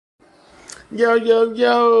Yo, yo,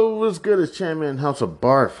 yo, what's good? It's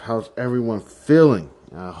Chanmanhouseofb.a.r.f. How's everyone feeling?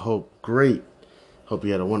 I hope great. Hope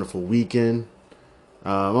you had a wonderful weekend.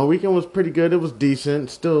 My weekend was pretty good. It was decent.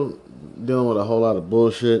 Still dealing with a whole lot of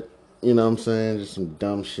bullshit. You know what I'm saying? Just some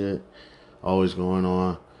dumb shit always going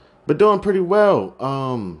on. But doing pretty well.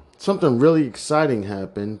 Something really exciting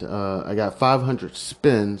happened. I got 500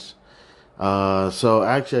 spins. So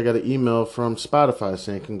actually, I got an email from Spotify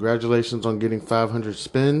saying congratulations on getting 500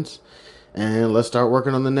 spins, and let's start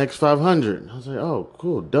working on the next 500. I was like, oh,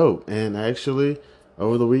 cool, dope. And actually,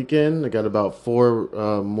 over the weekend, I got about four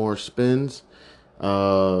more spins,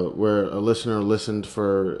 where a listener listened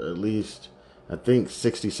for at least, I think,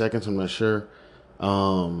 60 seconds. I'm not sure.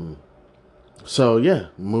 Um, so yeah,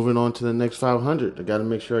 moving on to the next 500. I got to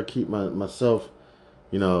make sure I keep myself,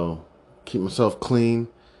 you know, keep myself clean,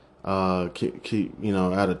 keep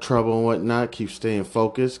out of trouble and whatnot, keep staying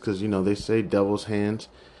focused, because they say devil's hands,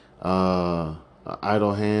 uh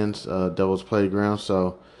idle hands, devil's playground.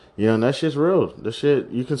 So that shit's real. This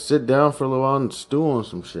shit, you can sit down for a little while and stew on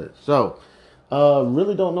some shit. So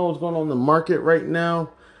really don't know what's going on in the market right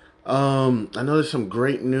now. I know there's some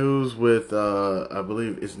great news with, I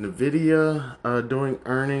believe it's Nvidia doing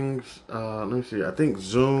earnings. Let me see, I think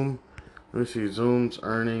let me see Zoom's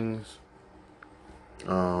earnings.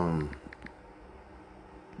 um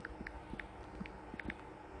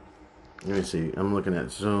Let me see. I'm looking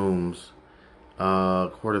at Zoom's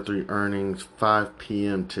quarter three earnings, 5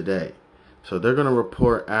 p.m. today. So they're gonna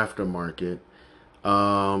report aftermarket.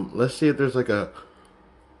 Let's see if there's like a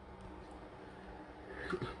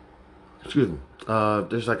excuse me.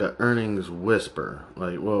 There's like a earnings whisper.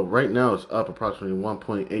 Like, well, right now it's up approximately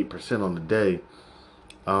 1.8% on the day.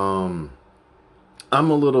 Um,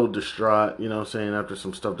 I'm a little distraught, what I'm saying, after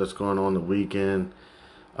some stuff that's going on the weekend.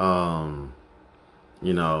 Um,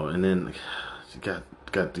 and then you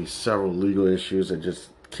got these several legal issues that just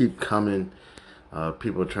keep coming.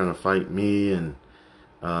 People are trying to fight me, and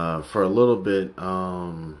for a little bit,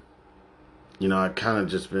 I kind of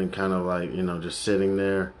just been kind of like, just sitting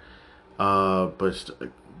there, but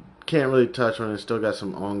can't really touch on it. Still got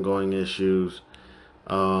some ongoing issues.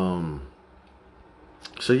 Um,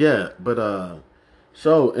 so yeah, but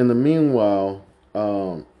so in the meanwhile,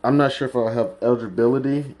 I'm not sure if I'll have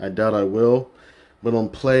eligibility. I doubt I will, but on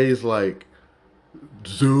plays like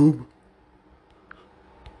Zoom.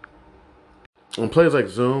 On plays like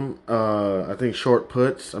Zoom, I think short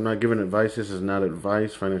puts. I'm not giving advice. This is not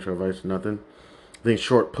advice, financial advice, nothing. I think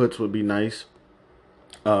short puts would be nice.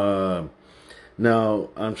 Uh, Now,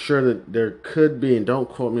 I'm sure that there could be, and don't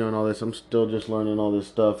quote me on all this. I'm still just learning all this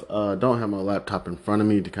stuff. Don't have my laptop in front of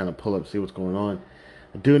me to kind of pull up, see what's going on.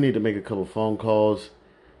 I do need to make a couple phone calls.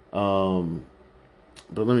 Um,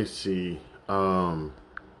 but let me see.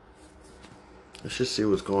 Let's just see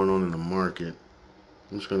what's going on in the market.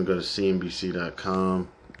 I'm just going to go to cnbc.com.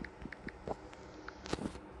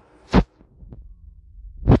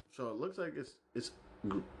 So it looks like it's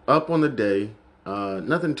up on the day.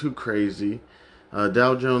 Nothing too crazy.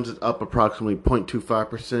 Dow Jones is up approximately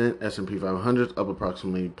 0.25%. S&P 500 is up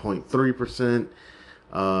approximately 0.3%.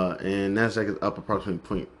 And Nasdaq is up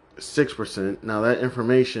approximately 0.6%. Now that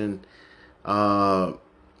information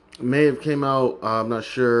may have came out. I'm not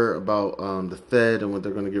sure about the Fed and what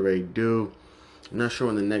they're going to get ready to do. I'm not sure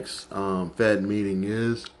when the next Fed meeting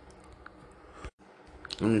is.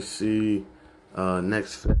 Let me see.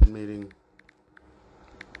 Next Fed meeting.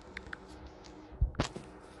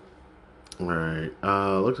 All right.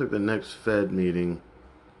 Looks like the next Fed meeting.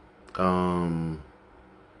 Um,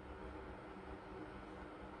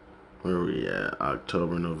 where are we at?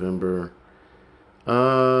 October, November,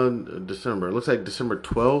 December. Looks like December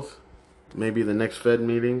 12th, maybe the next Fed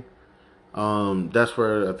meeting. That's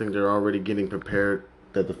where I think they're already getting prepared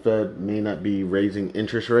that the Fed may not be raising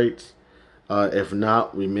interest rates. If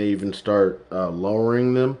not, we may even start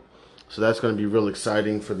lowering them. So that's going to be real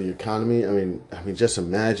exciting for the economy. I mean, just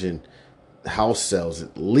imagine house sales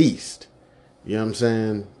at least. You know what I'm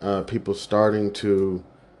saying? People starting to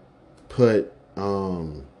put,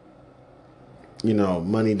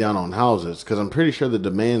 money down on houses, because I'm pretty sure the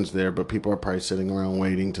demand's there, but people are probably sitting around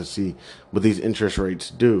waiting to see what these interest rates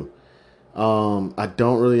do. I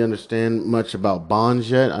don't really understand much about bonds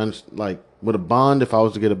yet. I'm like, with a bond, if I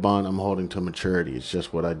was to get a bond, I'm holding to maturity. It's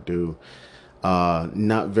just what I do.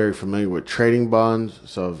 Not very familiar with trading bonds,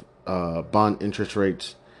 so if bond interest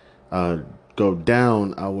rates uh, go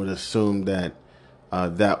down, I would assume that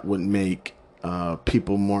that would make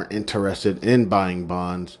people more interested in buying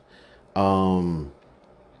bonds. Um,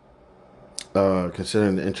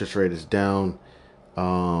 Considering the interest rate is down,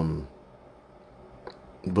 um,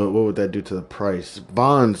 But what would that do to the price?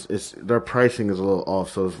 Bonds, their pricing is a little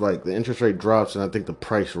off. So it's like the interest rate drops and I think the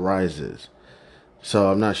price rises.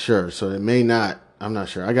 So I'm not sure. So it may not. I'm not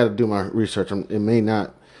sure. I got to do my research. It may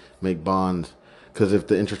not make bonds because if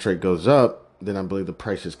the interest rate goes up, then I believe the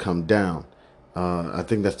prices come down. I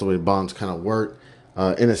think that's the way bonds kind of work.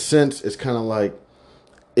 In a sense, it's kind of like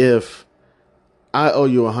if I owe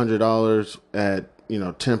you $100 at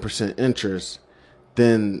 10% interest,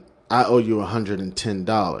 then I owe you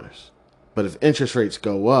 $110. But if interest rates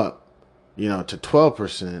go up, to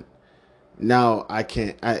 12%, now I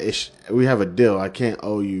can't. We have a deal. I can't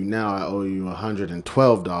owe you now. I owe you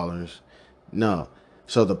 $112. No,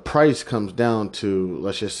 so the price comes down to,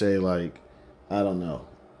 let's just say, like, I don't know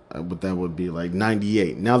what that would be, like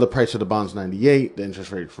 98. Now the price of the bond's 98. The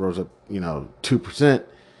interest rate rose up 2%. You know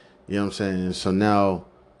what I'm saying? So now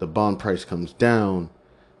the bond price comes down,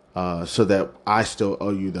 so that I still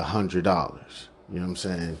owe you the $100. You know what I'm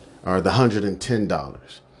saying? Or the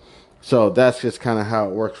 $110. So that's just kind of how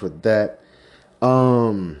it works with that.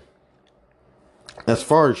 As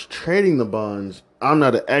far as trading the bonds, I'm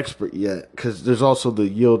not an expert yet because there's also the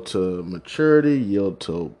yield to maturity, yield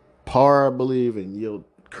to par, I believe, and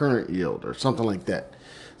current yield or something like that.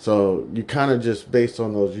 So you kind of just based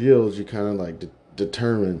on those yields, you kind of like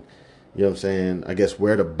determine, you know what I'm saying, I guess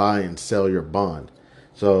where to buy and sell your bond.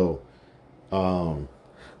 So, again,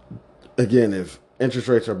 if interest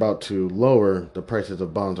rates are about to lower, the prices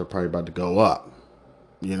of bonds are probably about to go up,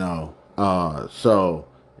 So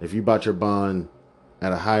if you bought your bond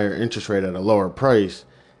at a higher interest rate at a lower price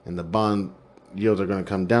and the bond yields are going to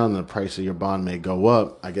come down and the price of your bond may go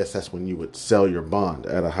up, I guess that's when you would sell your bond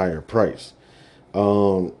at a higher price.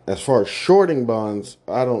 As far as shorting bonds,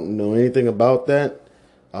 I don't know anything about that.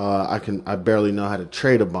 I barely know how to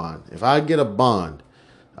trade a bond. If I get a bond,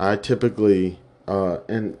 I typically,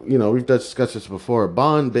 and we've discussed this before. A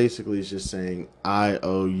bond basically is just saying I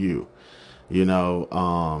owe you.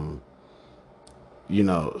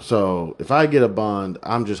 So if I get a bond,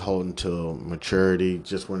 I'm just holding till maturity,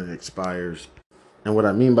 just when it expires. And what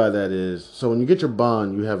I mean by that is, so when you get your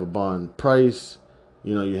bond, you have a bond price,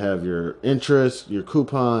 you have your interest, your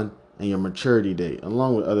coupon, and your maturity date,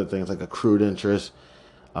 along with other things like accrued interest.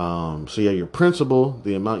 So you have your principal,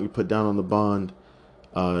 the amount you put down on the bond,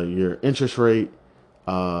 your interest rate,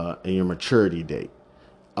 and your maturity date.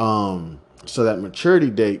 So that maturity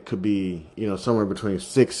date could be, somewhere between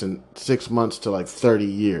 6 months to like 30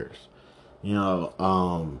 years.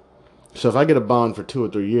 So if I get a bond for 2 or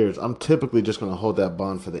 3 years, I'm typically just going to hold that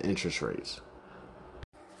bond for the interest rates.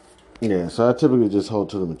 Yeah, so I typically just hold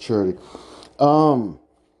to the maturity.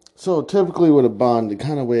 So typically with a bond, the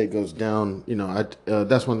kind of way it goes down,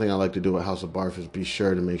 that's one thing I like to do at House of B.a.r.f. is be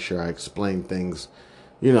sure to make sure I explain things,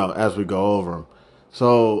 as we go over them.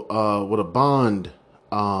 So with a bond,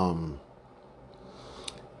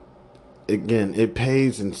 again, it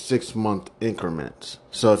pays in 6-month increments.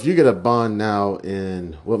 So if you get a bond now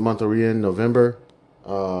in, what month are we in? November?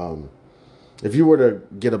 If you were to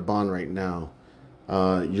get a bond right now,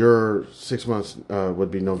 your 6 months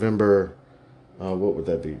would be November. What would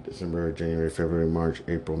that be? December, January, February, March,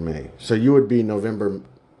 April, May. So you would be November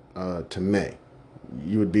to May.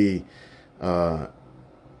 You would be M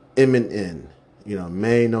and N.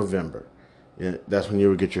 May, November. Yeah, that's when you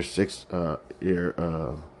would get your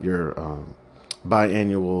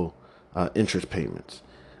biannual interest payments.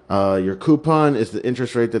 Your coupon is the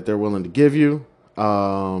interest rate that they're willing to give you.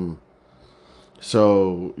 So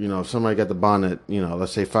if somebody got the bond at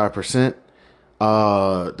let's say 5%,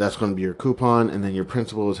 that's going to be your coupon, and then your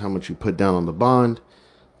principal is how much you put down on the bond.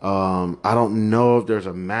 I don't know if there's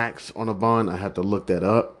a max on a bond. I have to look that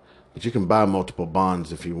up, but you can buy multiple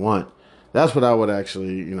bonds if you want. That's what I would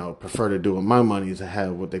actually, prefer to do with my money, is to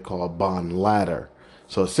have what they call a bond ladder.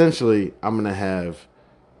 So essentially, I'm going to have,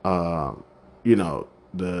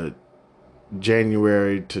 the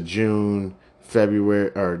January to June,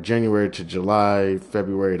 February, or January to July,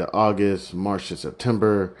 February to August, March to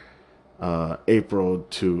September, April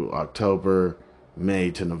to October, May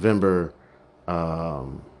to November,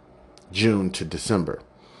 June to December.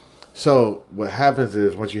 So what happens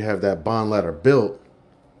is, once you have that bond ladder built,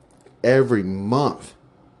 every month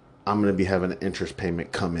I'm going to be having an interest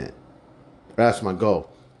payment come in. That's my goal.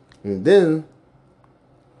 And then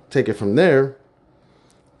take it from there,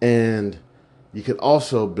 and you can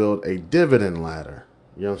also build a dividend ladder.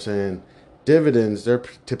 You know what I'm saying? Dividends, they're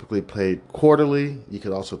typically paid quarterly. You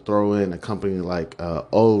could also throw in a company like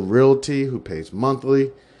O Realty, who pays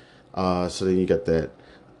monthly. So then you got that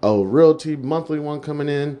O Realty monthly one coming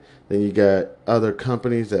in. Then you got other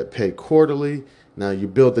companies that pay quarterly. Now you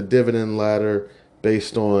build the dividend ladder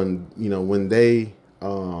based on, when they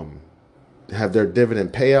have their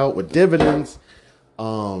dividend payout. With dividends,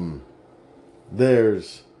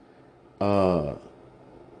 there's a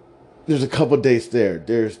couple dates there.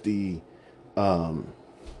 There's the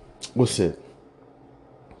what's it?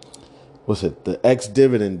 The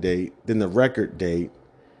ex-dividend date, then the record date,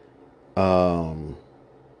 and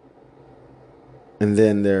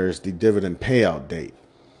then there's the dividend payout date.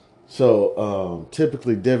 So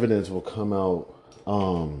typically dividends will come out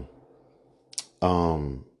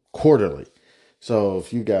quarterly. So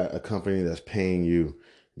if you got a company that's paying you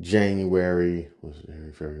January,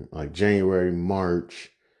 like January,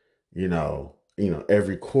 March,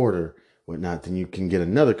 every quarter, whatnot, then you can get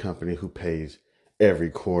another company who pays every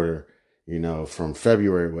quarter, from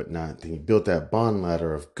February, whatnot. Then you build that bond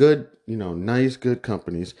ladder of good, nice, good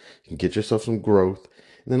companies. You can get yourself some growth,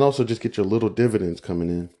 and then also just get your little dividends coming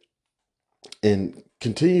in, and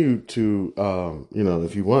continue to,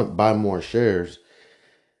 if you want, buy more shares,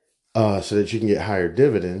 so that you can get higher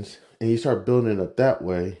dividends, and you start building it up that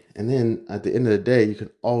way. And then at the end of the day, you can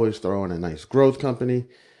always throw in a nice growth company,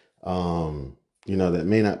 that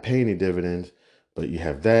may not pay any dividends, but you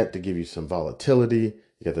have that to give you some volatility.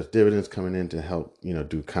 You got those dividends coming in to help,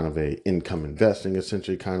 do kind of a income investing,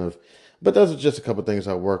 essentially, kind of. But those are just a couple things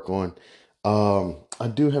I work on. I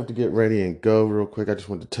do have to get ready and go real quick. I just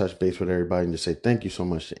want to touch base with everybody and just say thank you so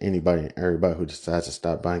much to anybody and everybody who decides to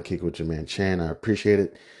stop by and kick with your man Chan. I appreciate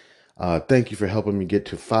it. Thank you for helping me get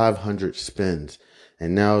to 500 spins.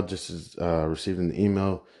 And now, just as receiving the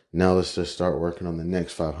email, now let's just start working on the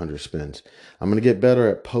next 500 spins. I'm going to get better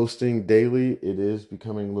at posting daily. It is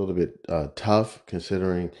becoming a little bit tough,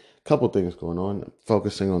 considering a couple things going on.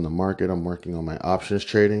 Focusing on the market. I'm working on my options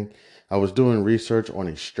trading. I was doing research on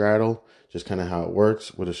a straddle, just kind of how it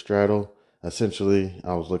works with a straddle. Essentially,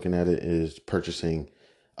 I was looking at it is purchasing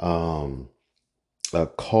a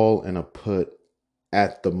call and a put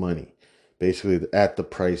at the money, basically at the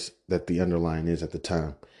price that the underlying is at the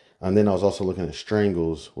time. And then I was also looking at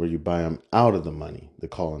strangles where you buy them out of the money, the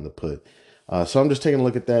call and the put. So I'm just taking a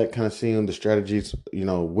look at that, kind of seeing the strategies,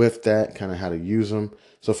 with that, kind of how to use them.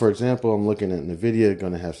 So for example, I'm looking at NVIDIA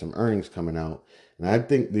going to have some earnings coming out. And I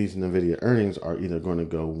think these NVIDIA earnings are either going to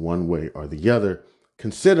go one way or the other,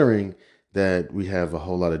 considering that we have a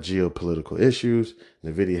whole lot of geopolitical issues.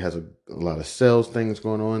 NVIDIA has a lot of sales things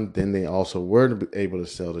going on. Then they also were able to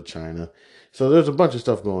sell to China. So there's a bunch of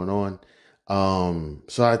stuff going on.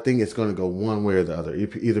 So I think it's going to go one way or the other.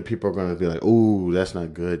 Either people are going to be like, "Ooh, that's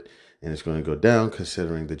not good," and it's going to go down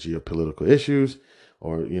considering the geopolitical issues,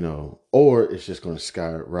 or it's just going to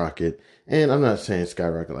skyrocket. And I'm not saying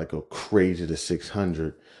skyrocket like go crazy to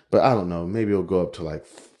 600, but I don't know. Maybe it'll go up to like,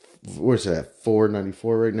 where's it at,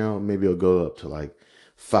 494 right now? Maybe it'll go up to like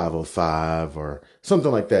 505 or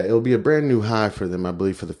something like that. It'll be a brand new high for them, I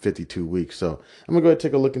believe, for the 52 weeks. So I'm gonna go ahead and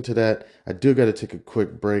take a look into that. I do got to take a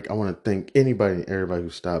quick break. I want to thank anybody and everybody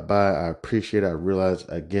who stopped by. I appreciate it. I realize,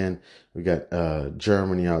 again, we got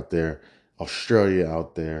Germany out there, Australia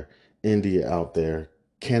out there, India out there,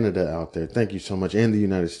 Canada out there. Thank you so much. And the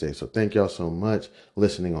United States. So thank y'all so much.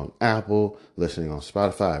 Listening on Apple, listening on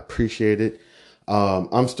Spotify. I appreciate it.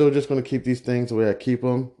 I'm still just going to keep these things the way I keep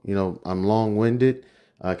them. I'm long-winded.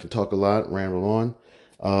 I can talk a lot, ramble on.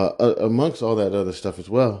 Amongst all that other stuff as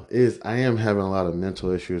well, is I am having a lot of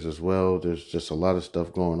mental issues as well. There's just a lot of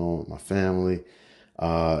stuff going on with my family.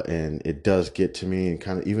 And it does get to me, and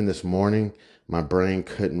kind of even this morning, my brain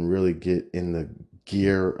couldn't really get in the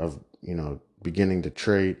gear of, beginning to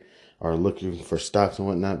trade or looking for stocks and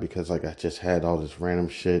whatnot, because like I just had all this random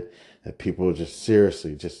shit that people were just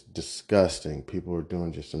seriously just disgusting. People were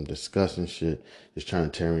doing just some disgusting shit, just trying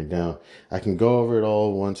to tear me down. I can go over it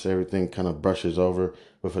all once everything kind of brushes over,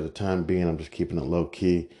 but for the time being, I'm just keeping it low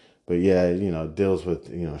key. But yeah, it deals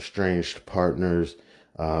with, estranged partners,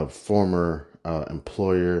 former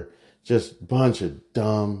employer, just bunch of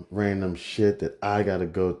dumb, random shit that I got to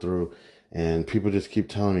go through. And people just keep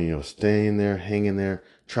telling me, stay in there, hang in there.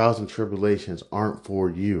 Trials and tribulations aren't for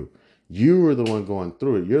you. You are the one going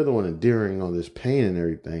through it. You're the one enduring all this pain and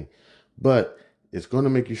everything. But it's going to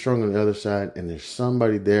make you strong on the other side. And there's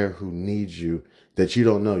somebody there who needs you that you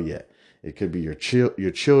don't know yet. It could be your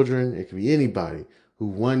children. It could be anybody who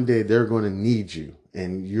one day they're going to need you.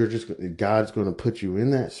 And God's going to put you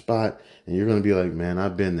in that spot. And you're going to be like, man,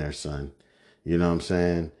 I've been there, son. You know what I'm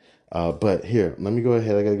saying? But here, let me go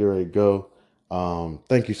ahead. I got to get ready to go.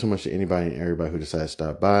 Thank you so much to anybody and everybody who decided to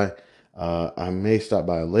stop by. I may stop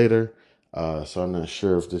by later. So I'm not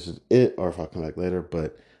sure if this is it or if I'll come back later,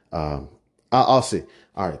 but I'll see.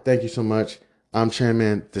 All right. Thank you so much. I'm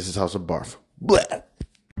Chanman. This is House of B.A.R.F. Blah.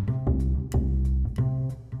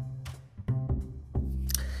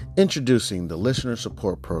 Introducing the Listener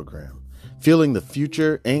Support Program, fueling the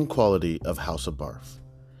future and quality of House of B.A.R.F.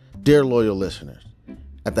 Dear loyal listeners,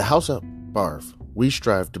 at the House of B.A.R.F., we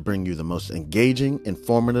strive to bring you the most engaging,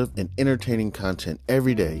 informative, and entertaining content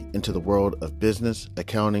every day into the world of business,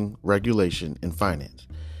 accounting, regulation, and finance.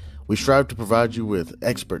 We strive to provide you with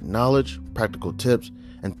expert knowledge, practical tips,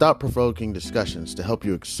 and thought-provoking discussions to help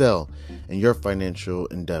you excel in your financial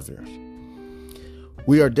endeavors.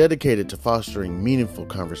 We are dedicated to fostering meaningful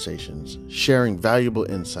conversations, sharing valuable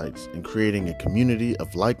insights, and creating a community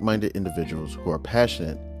of like-minded individuals who are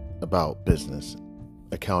passionate about business,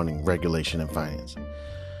 accounting, regulation, and finance.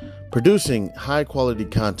 Producing high-quality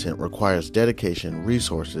content requires dedication,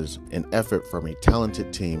 resources, and effort from a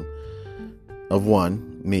talented team of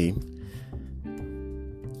one, me,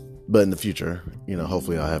 but in the future,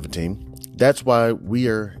 hopefully I'll have a team. That's why we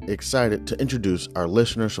are excited to introduce our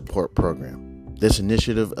Listener Support Program. This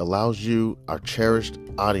initiative allows you, our cherished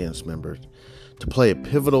audience members, to play a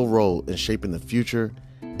pivotal role in shaping the future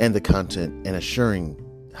and the content and assuring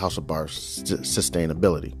House of B.A.R.F's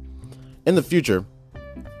sustainability. In the future,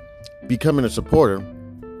 becoming a supporter,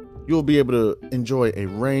 you will be able to enjoy a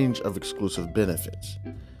range of exclusive benefits.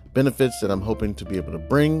 Benefits that I'm hoping to be able to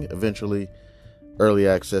bring eventually: early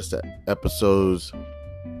access to episodes,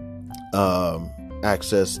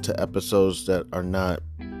 access to episodes that are not,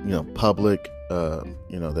 public,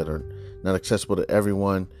 that are not accessible to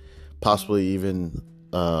everyone, possibly even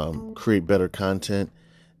create better content.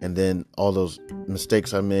 And then all those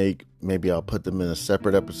mistakes I make, maybe I'll put them in a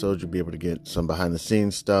separate episode. You'll be able to get some behind the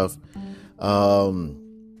scenes stuff, and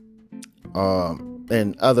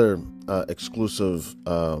other exclusive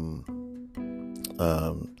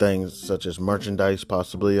things such as merchandise.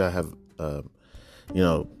 Possibly I have, a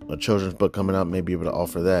children's book coming out, may be able to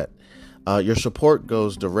offer that. Your support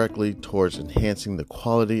goes directly towards enhancing the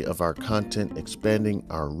quality of our content, expanding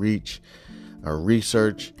our reach, our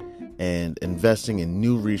research, and investing in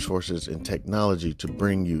new resources and technology to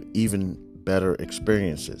bring you even better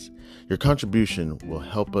experiences. Your contribution will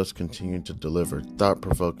help us continue to deliver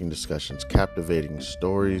thought-provoking discussions, captivating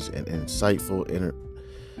stories, and insightful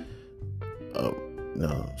I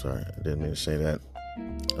didn't mean to say that.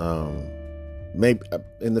 Maybe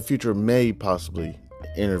in the future, may possibly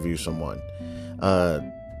interview someone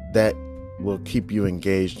that will keep you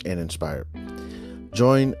engaged and inspired.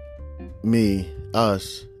 Join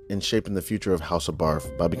us in shaping the future of House of B.A.R.F.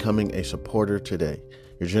 by becoming a supporter today.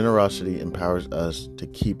 Your generosity empowers us to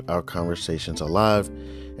keep our conversations alive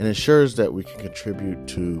and ensures that we can contribute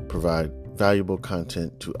to provide valuable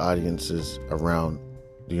content to audiences around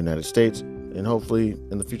the United States and hopefully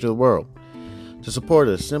in the future of the world. To support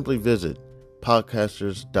us, simply visit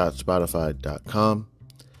podcasters.spotify.com.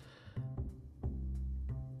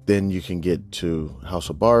 Then you can get to House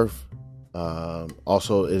of B.A.R.F.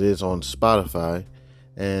 Also, it is on Spotify.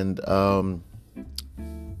 And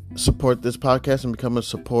support this podcast and become a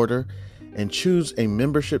supporter, and choose a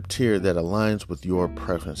membership tier that aligns with your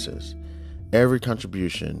preferences. Every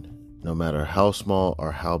contribution, no matter how small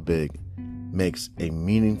or how big, makes a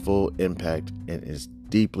meaningful impact and is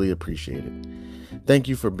deeply appreciated. Thank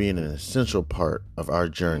you for being an essential part of our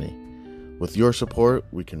journey. With your support,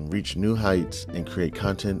 we can reach new heights and create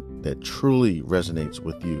content that truly resonates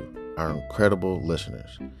with you, our incredible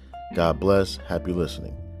listeners. God bless. Happy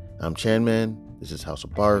listening. I'm Chanman. This is House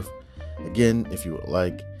of B.A.R.F. Again, if you would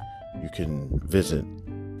like, you can visit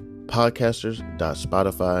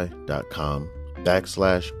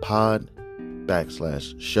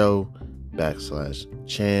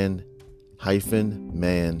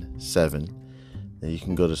And you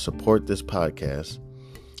can go to support this podcast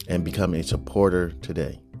and become a supporter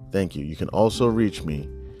today. Thank you. You can also reach me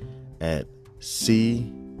at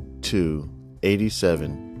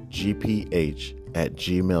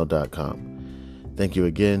c287gph@gmail.com. Thank you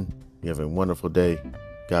again. You have a wonderful day.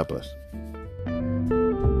 God bless.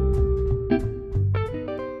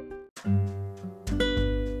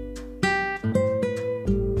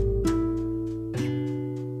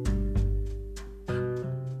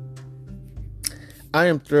 I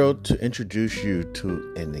am thrilled to introduce you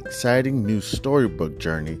to an exciting new storybook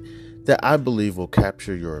journey that I believe will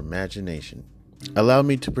capture your imagination. Allow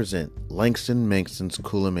me to present Langston Mankson's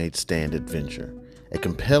Kool-Aid Stand Adventure, a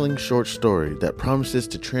compelling short story that promises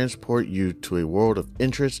to transport you to a world of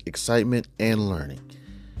interest, excitement, and learning.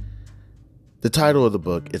 The title of the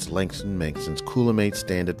book is Langston Mankson's Kool-Aid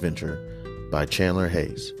Stand Adventure by Chandler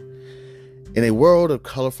Hayes. In a world of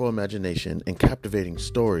colorful imagination and captivating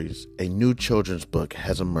stories, a new children's book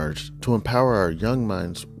has emerged to empower our young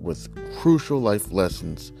minds with crucial life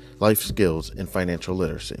lessons, life skills, and financial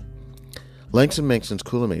literacy. Langston Manxon's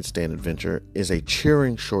Kool-Aid Stand Adventure is a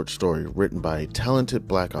cheering short story written by a talented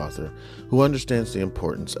Black author who understands the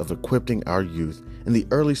importance of equipping our youth in the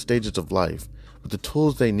early stages of life with the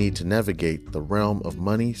tools they need to navigate the realm of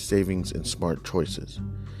money, savings, and smart choices.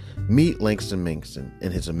 Meet Langston Manxon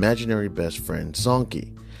and his imaginary best friend,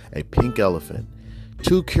 Zonky, a pink elephant,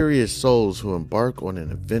 two curious souls who embark on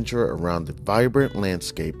an adventure around the vibrant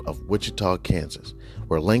landscape of Wichita, Kansas,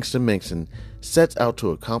 where Langston Manxon sets out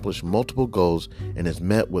to accomplish multiple goals and is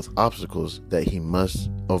met with obstacles that he must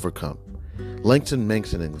overcome. Langston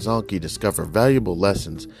Manxon and Zonky discover valuable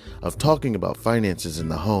lessons of talking about finances in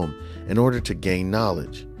the home in order to gain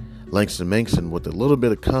knowledge. Langston Manxon, with a little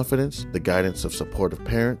bit of confidence, the guidance of supportive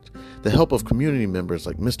parents, the help of community members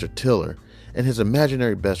like Mr. Tiller, and his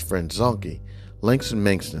imaginary best friend Zonky, Langston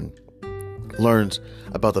Manxon learns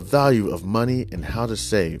about the value of money and how to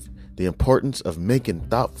save, the importance of making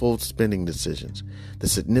thoughtful spending decisions, the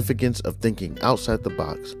significance of thinking outside the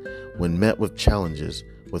box when met with challenges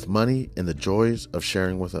with money, and the joys of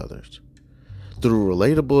sharing with others. Through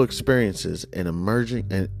relatable experiences and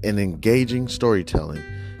engaging storytelling,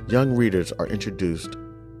 young readers are introduced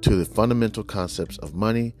to the fundamental concepts of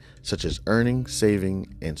money, such as earning,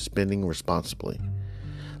 saving, and spending responsibly.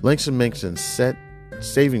 Langston Manxon set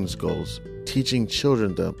savings goals, teaching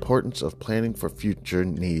children the importance of planning for future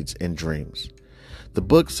needs and dreams. The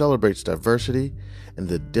book celebrates diversity and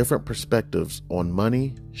the different perspectives on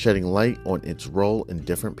money, shedding light on its role in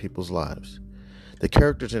different people's lives. The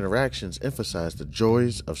characters' interactions emphasize the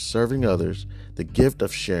joys of serving others, the gift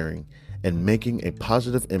of sharing, and making a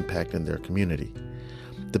positive impact in their community.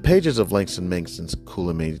 The pages of Langston Manxon's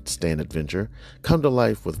Kool-Aid Stand Adventure come to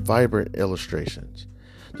life with vibrant illustrations.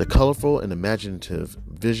 The colorful and imaginative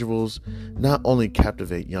visuals not only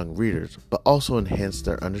captivate young readers, but also enhance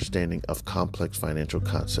their understanding of complex financial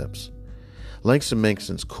concepts. Langston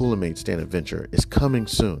Manxon's Kool-Aid Stand Adventure is coming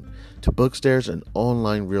soon to bookstores and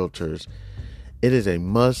online realtors. It is a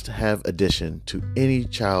must-have addition to any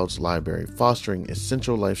child's library, fostering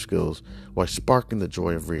essential life skills while sparking the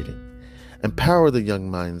joy of reading. Empower the young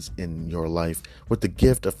minds in your life with the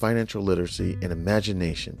gift of financial literacy and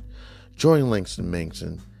imagination. Join Langston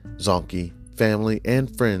Manxon, Zonky, family,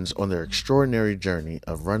 and friends on their extraordinary journey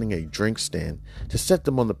of running a drink stand to set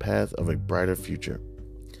them on the path of a brighter future.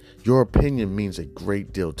 Your opinion means a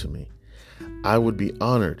great deal to me. I would be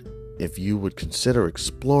honored if you would consider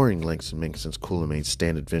exploring Langston Manxon's Kool-Aid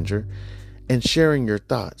Stand Adventure and sharing your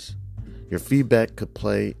thoughts. Your feedback could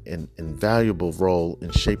play an invaluable role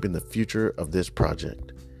in shaping the future of this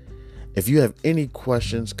project. If you have any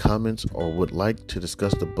questions, comments, or would like to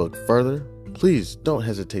discuss the book further, please don't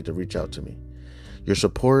hesitate to reach out to me. Your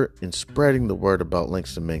support in spreading the word about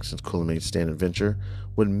Langston Manxon's Kool-Aid Stand Adventure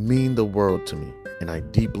would mean the world to me, and I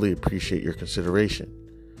deeply appreciate your consideration.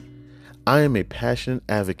 I am a passionate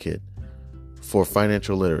advocate for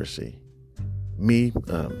financial literacy. Me,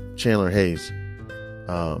 Chandler Hayes,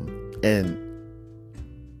 and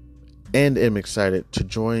am excited to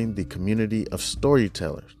join the community of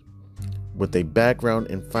storytellers. With a background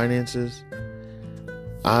in finances,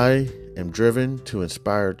 I am driven to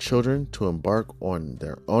inspire children to embark on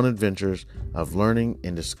their own adventures of learning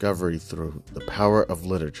and discovery through the power of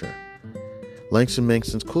literature. Langston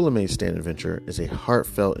Manxon's Kool-Aid Stand Adventure is a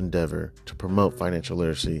heartfelt endeavor to promote financial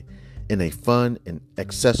literacy in a fun and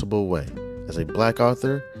accessible way. As a Black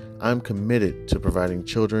author, I'm committed to providing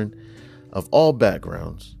children of all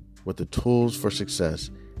backgrounds with the tools for success,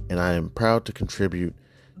 and I am proud to contribute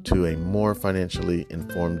to a more financially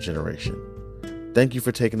informed generation. Thank you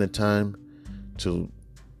for taking the time to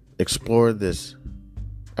explore this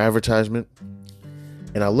advertisement,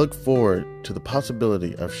 and I look forward to the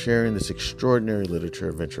possibility of sharing this extraordinary literature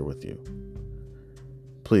adventure with you.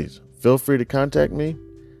 Please feel free to contact me.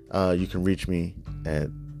 You can reach me at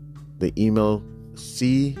the email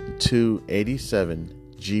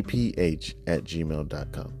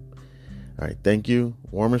c287gph@gmail.com. All right, thank you.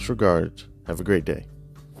 Warmest regards. Have a great day.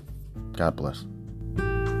 God bless.